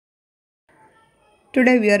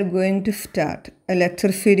Today we are going to start a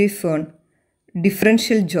lecture series on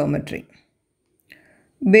differential geometry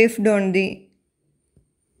based on the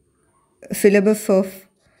syllabus of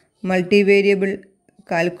Multivariable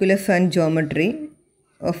Calculus and Geometry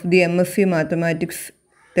of the MSc Mathematics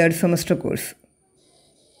third semester course.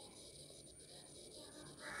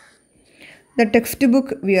 The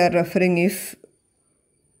textbook we are referring is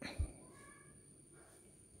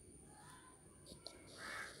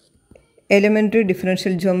Elementary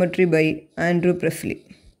Differential Geometry by Andrew Pressley.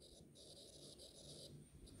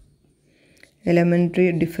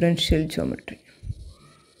 Elementary Differential Geometry.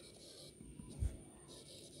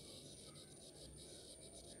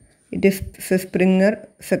 It is a Springer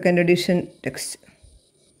second edition text.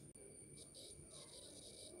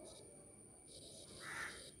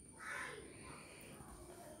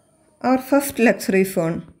 Our first lecture is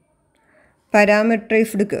on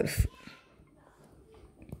parametrized curves.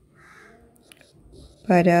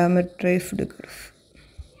 Parametrized curves.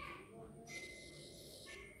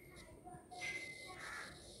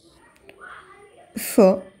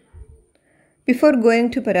 So, before going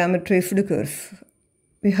to parametrized curves,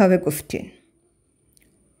 we have a question.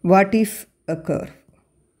 What is a curve?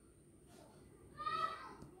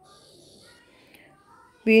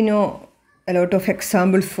 We know a lot of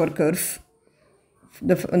examples for curves.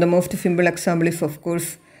 The most simple example is, of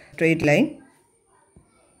course, straight line.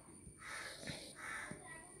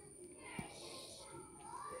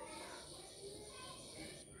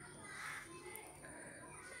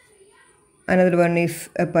 Another one is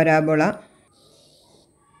a parabola.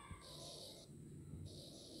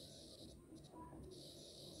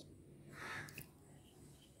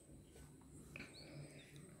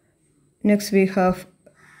 Next we have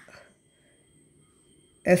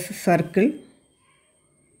a circle.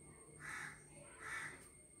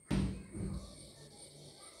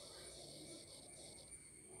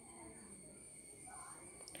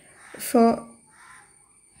 So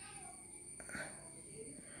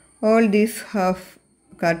all these have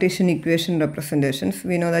Cartesian equation representations.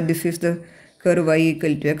 We know that this is the curve y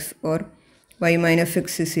equal to x or y minus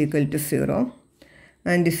x is equal to 0.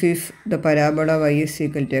 And this is the parabola y is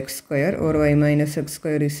equal to x square or y minus x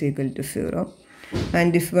square is equal to 0.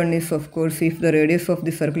 And this one is, of course, if the radius of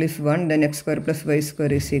the circle is 1, then x square plus y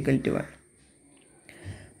square is equal to 1.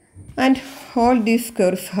 And all these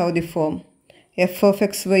curves have the form f of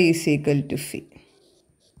xy is equal to c.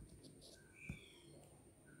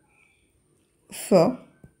 So,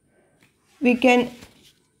 we can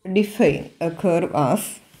define a curve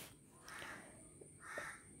as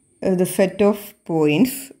the set of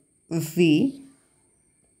points v,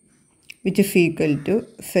 which is equal to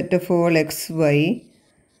set of all xy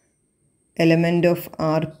element of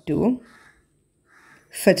R2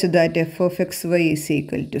 such that f of xy is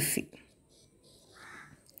equal to c.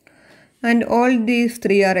 And all these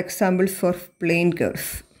three are examples for plane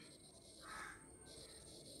curves.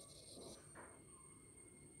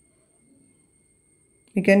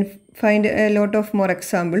 We can find a lot of more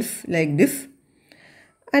examples like this.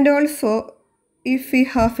 And also, if we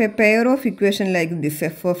have a pair of equation like this,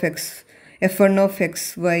 f1 of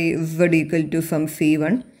xy z equal to some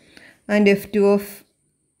c1 and f2 of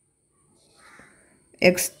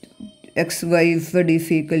xy z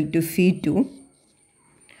is equal to c2,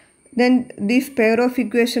 then this pair of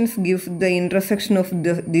equations gives the intersection of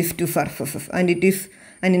these two surfaces, and it is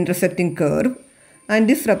an intersecting curve, and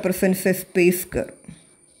this represents a space curve.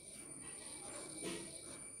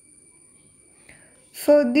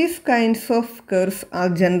 So these kinds of curves are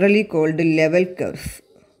generally called level curves.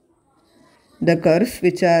 The curves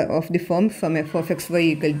which are of the form some f of xy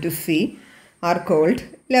equal to c are called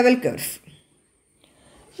level curves.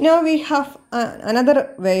 Now we have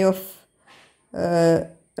another way of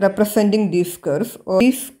representing these curves, or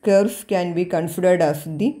these curves can be considered as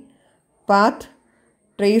the path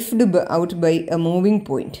traced out by a moving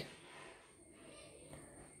point.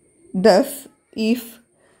 Thus, if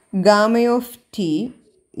gamma of t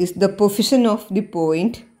is the position of the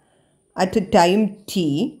point at a time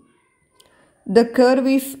t, the curve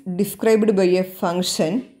is described by a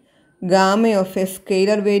function gamma of a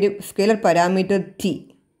scalar parameter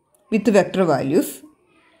t with vector values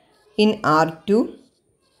in R2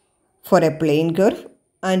 for a plane curve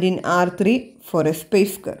and in R3 for a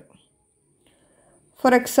space curve.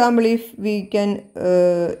 For example, if we can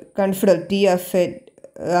consider t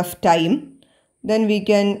as time, then we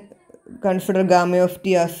can consider gamma of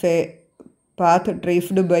t as a path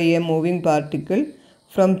traced by a moving particle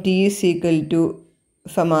from t is equal to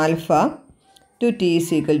some alpha to t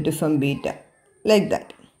is equal to some beta, like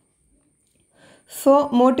that. So,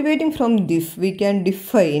 motivating from this, we can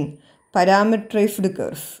define parameterized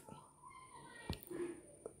curves.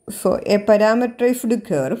 So a parameterized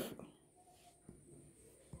curve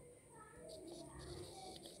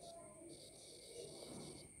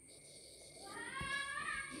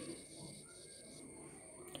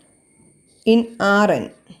in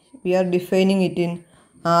Rn, we are defining it in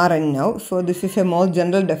Rn now. So this is a more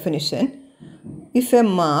general definition. Is a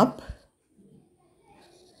map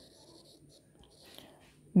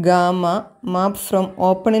gamma maps from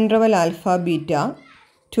open interval alpha beta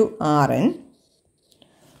to Rn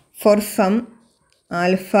for some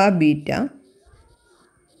alpha beta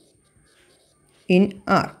in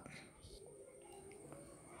R,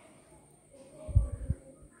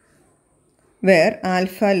 where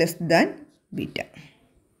alpha less than beta.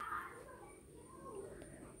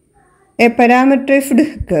 A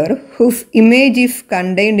parameterized curve whose image is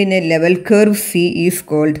contained in a level curve C is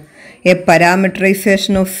called a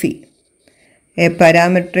parameterization of C. A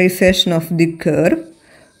parameterization of the curve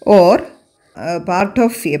or part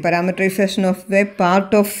of C, a parameterization of a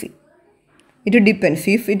part of C. It depends.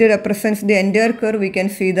 If it represents the entire curve, we can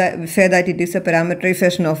say that it is a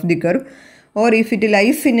parameterization of the curve. Or if it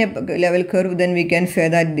lies in a level curve, then we can say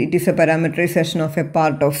that it is a parameterization of a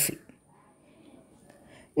part of C.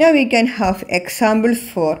 Now we can have examples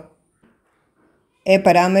for a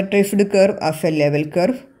parameterized curve as a level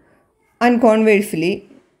curve and conversely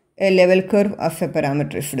a level curve as a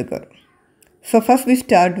parameterized curve. So first we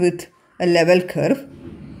start with a level curve.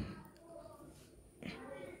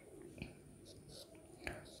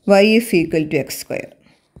 Y is equal to x square.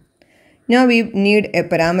 Now we need a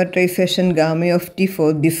parameterization gamma of t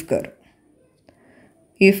for this curve.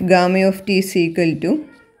 If gamma of t is equal to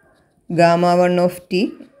gamma 1 of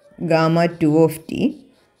t, gamma 2 of t,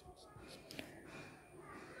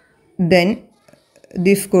 then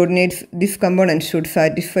this component should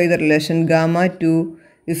satisfy the relation gamma 2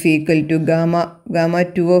 is equal to gamma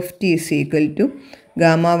 2 of t is equal to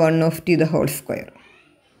gamma 1 of t the whole square.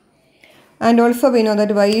 And also we know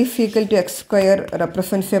that y is equal to x square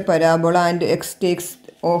represents a parabola and x takes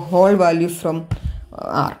a whole value from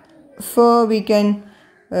R. So we can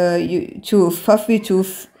first we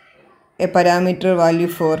choose a parameter value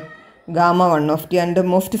for gamma 1 of t, and the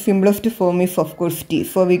most simplest form is of course t.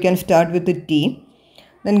 So we can start with the t.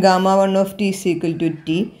 Then gamma 1 of t is equal to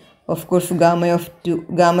t. Of course gamma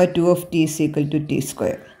 2 of t is equal to t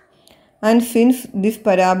square. And since this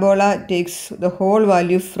parabola takes the whole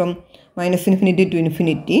values from minus infinity to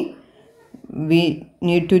infinity, we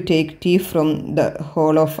need to take t from the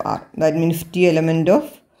whole of R. That means t element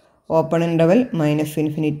of open interval minus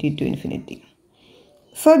infinity to infinity.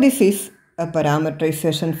 So this is a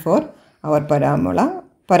parameterization for our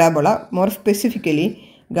parabola. More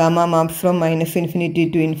specifically, gamma maps from minus infinity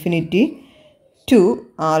to infinity to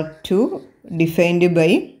R2 defined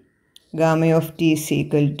by gamma of t is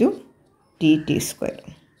equal to t square.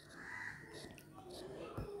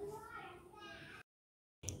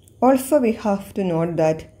 Also we have to note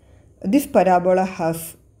that this parabola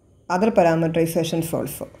has other parameterizations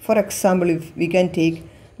also. For example, if we can take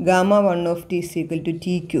gamma 1 of t is equal to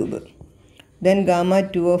t cube, then gamma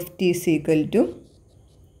 2 of t is equal to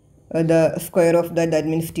the square of that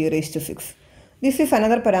means t raised to 6. This is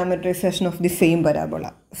another parameterization of the same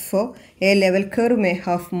parabola. So a level curve may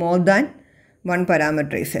have more than one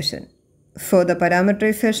parameterization. So the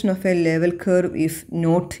parameterization of a level curve is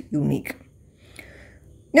not unique.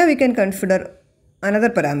 Now we can consider another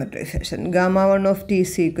parameterization. Gamma 1 of t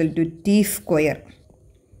is equal to t square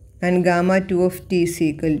and gamma 2 of t is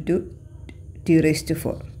equal to t raised to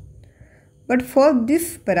 4. But for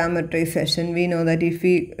this parameterization, we know that if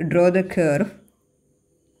we draw the curve,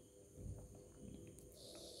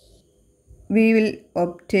 we will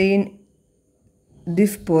obtain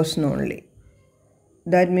this portion only.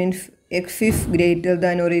 That means x is greater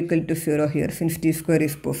than or equal to 0 here since t square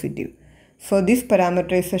is positive. So this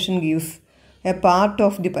parameterization gives a part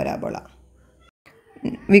of the parabola.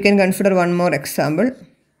 We can consider one more example.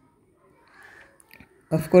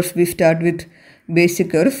 Of course, we start with basic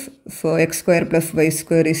curves. So x square plus y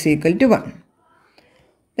square is equal to 1.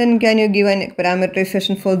 Then can you give a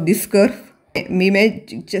parameterization for this curve? We may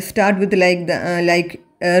just start with like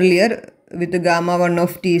earlier with the gamma 1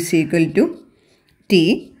 of t is equal to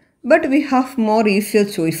t. But we have more easier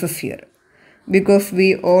choices here, because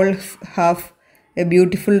we all have a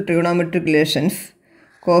beautiful trigonometric relations.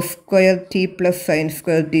 Cos square t plus sin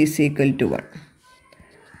square t is equal to 1.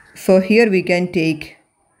 So here we can take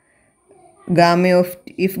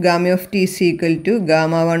if gamma of t is equal to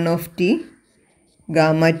gamma 1 of t,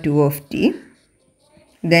 gamma 2 of t,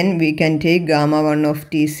 then we can take gamma 1 of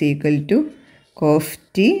t is equal to cos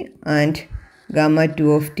t and gamma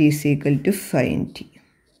 2 of t is equal to find t.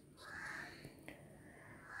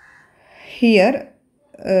 Here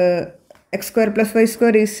x square plus y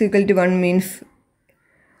square is equal to 1 means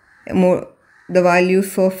the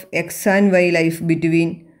values of x and y lies between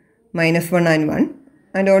 -1 and 1.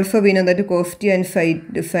 And also we know that cos t and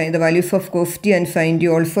the values of cos t and sin t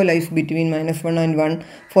also lies between -1 and 1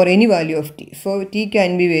 for any value of t. So t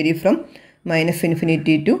can be vary from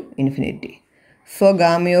 -infinity to infinity. So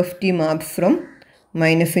gamma of t maps from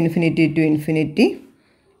 -infinity to infinity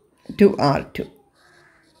to R2.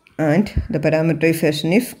 And the parameterization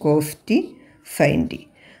is cos t sin t.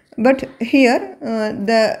 But here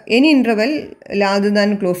any interval larger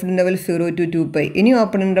than closed interval 0 to 2 pi, any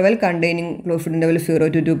open interval containing closed interval 0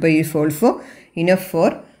 to 2 pi is also enough for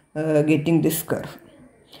getting this curve.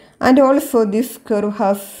 And also this curve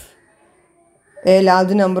has a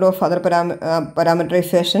large number of other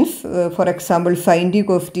parameterizations. For example, sin t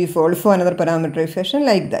cos t is also another parameterization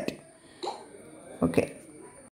like that. Okay.